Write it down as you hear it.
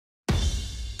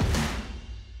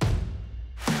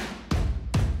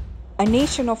A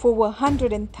nation of over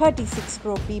 136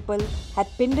 crore people had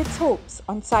pinned its hopes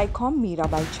on Saicom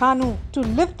Mirabai Chanu to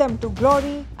lift them to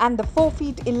glory, and the 4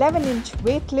 feet 11-inch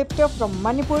weightlifter from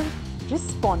Manipur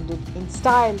responded in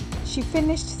style. She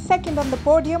finished second on the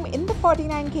podium in the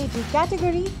 49 kg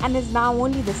category and is now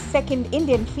only the second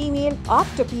Indian female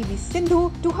after PV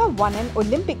Sindhu to have won an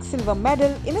Olympic silver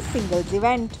medal in a singles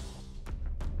event.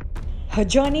 Her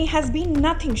journey has been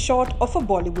nothing short of a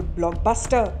Bollywood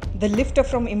blockbuster. The lifter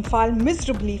from Imphal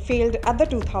miserably failed at the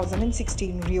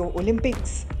 2016 Rio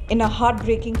Olympics. In a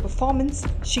heartbreaking performance,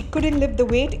 she couldn't lift the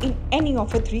weight in any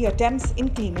of her 3 attempts in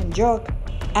clean and jerk,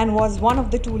 and was one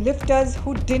of the 2 lifters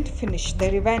who didn't finish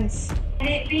their events.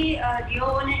 मैंने भी Rio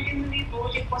Olympic में भी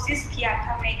बहुत कोशिश किया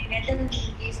था, मैं medal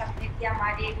की सपने थी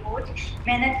हमारी, बहुत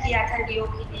मेहनत किया था रियो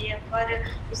के लिए, पर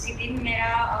उसी दिन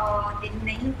मेरा दिन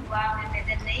नहीं हुआ, मैं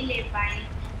मेडल नहीं ले पाई,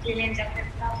 क्लीन जब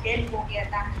तक फेल हो गया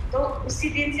था। तो उसी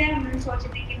दिन से मैं सोच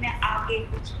रही कि मैं आगे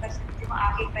कुछ कर सकती हूँ,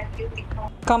 आगे करके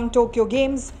दिखाऊँ। Come Tokyo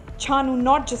Games, Chanu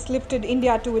not just lifted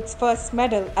India to its first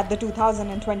medal at the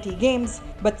 2020 Games,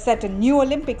 but set a new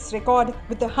Olympics record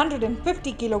with a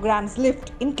 150 kilograms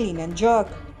lift in clean and jerk,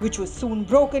 which was soon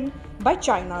broken by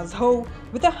China's Ho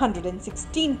with a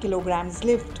 116 kilograms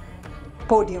lift.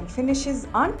 Podium finishes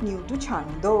aren't new to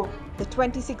Chanu though. The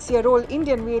 26-year-old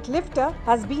Indian weightlifter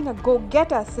has been a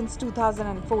go-getter since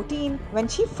 2014 when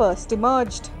she first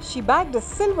emerged. She bagged a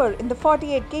silver in the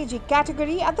 48 kg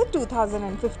category at the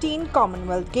 2015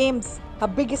 Commonwealth Games. Her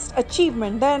biggest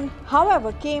achievement then,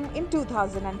 however, came in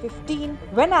 2015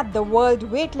 when at the World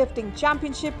Weightlifting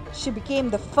Championship, she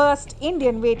became the first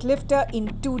Indian weightlifter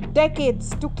in 2 decades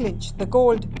to clinch the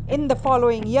gold. In the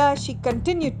following year, she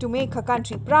continued to make her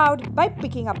country proud by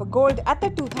picking up a gold at the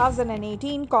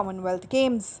 2018 Commonwealth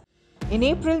Games. In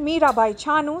April, Mirabai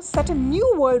Chanu set a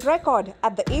new world record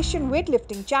at the Asian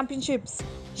Weightlifting Championships.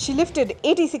 She lifted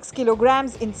 86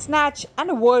 kilograms in snatch and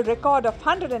a world record of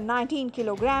 119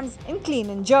 kilograms in clean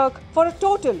and jerk for a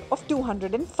total of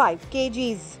 205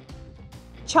 kgs.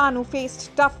 Chanu faced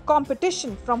tough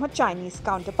competition from her Chinese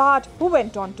counterpart, who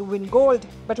went on to win gold.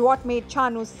 But what made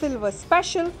Chanu's silver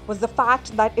special was the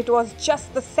fact that it was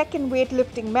just the second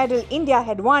weightlifting medal India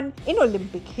had won in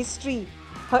Olympic history.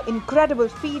 Her incredible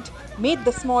feat made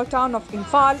the small town of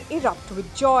Imphal erupt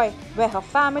with joy, where her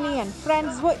family and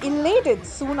friends were elated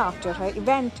soon after her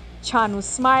event. Chanu's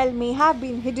smile may have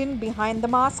been hidden behind the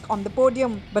mask on the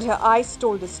podium, but her eyes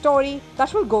told a story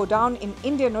that will go down in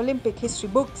Indian Olympic history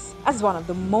books as one of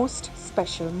the most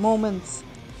special moments.